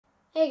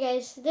Hey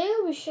guys, today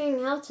I'll be showing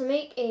you how to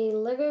make a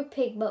Lego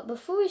pig, but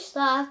before we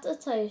start I have to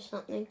tell you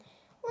something.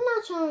 On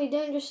our channel we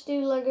don't just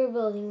do Lego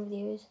building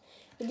videos.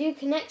 We do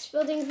Connects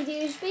building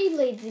videos,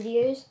 Beyblade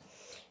videos.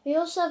 We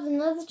also have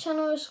another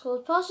channel, it's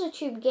called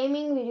Parsatube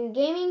Gaming. We do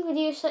gaming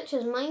videos such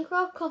as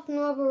Minecraft, Cop and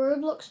Robber,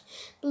 Roblox,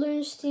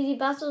 Bloons, TD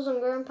Battles and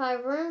Grandpa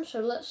Rome, so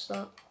let's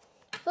start.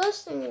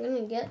 First thing we're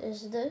going to get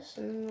is this,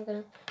 and then we're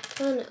going to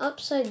turn it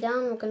upside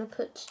down. We're going to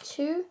put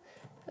 2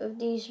 of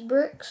these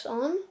bricks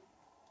on.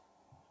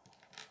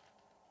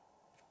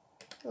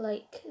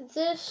 Like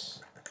this,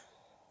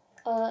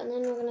 and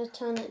then we're going to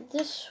turn it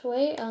this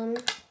way. We're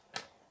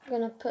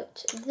going to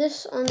put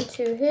this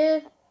onto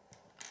here,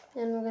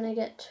 then we're going to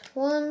get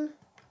 1,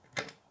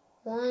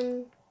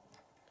 1,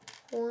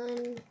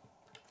 1,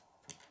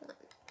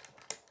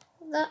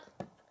 that.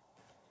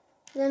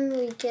 Then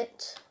we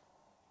get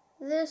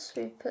this,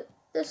 we put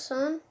this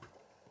on,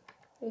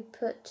 we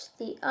put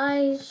the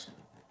eyes,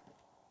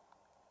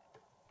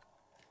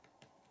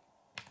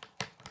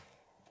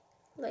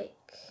 like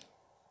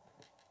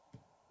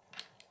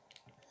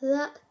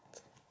that.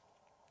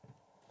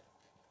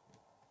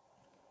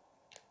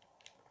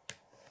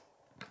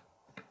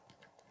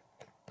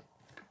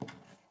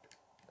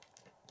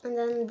 And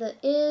then the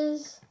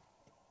is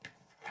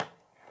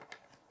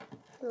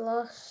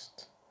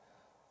lost.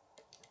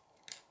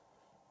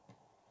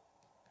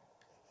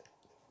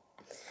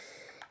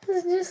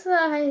 It's just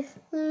that I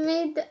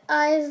made the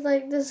eyes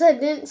like this, I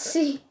didn't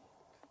see.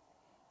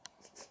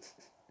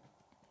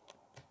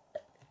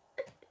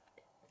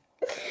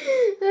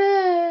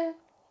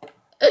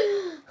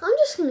 I'm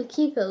just gonna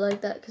keep it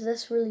like that because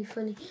that's really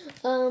funny.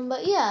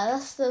 But yeah,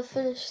 that's the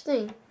finished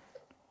thing.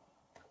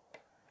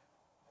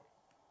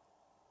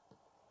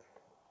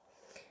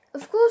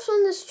 Of course,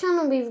 on this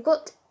channel we've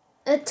got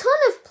a ton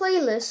of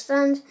playlists,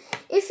 and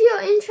if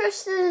you're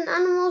interested in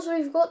animals,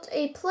 we've got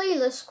a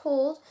playlist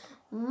called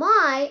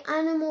My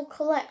Animal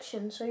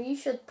Collection, so you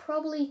should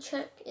probably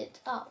check it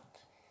out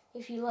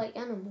if you like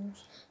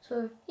animals.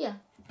 So yeah.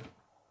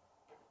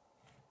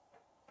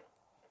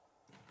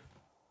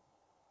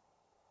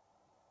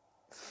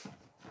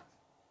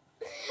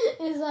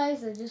 His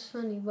eyes are just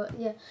funny, but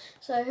yeah.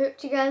 So I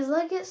hope you guys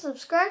like it.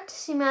 Subscribe to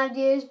see my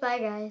videos. Bye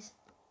guys.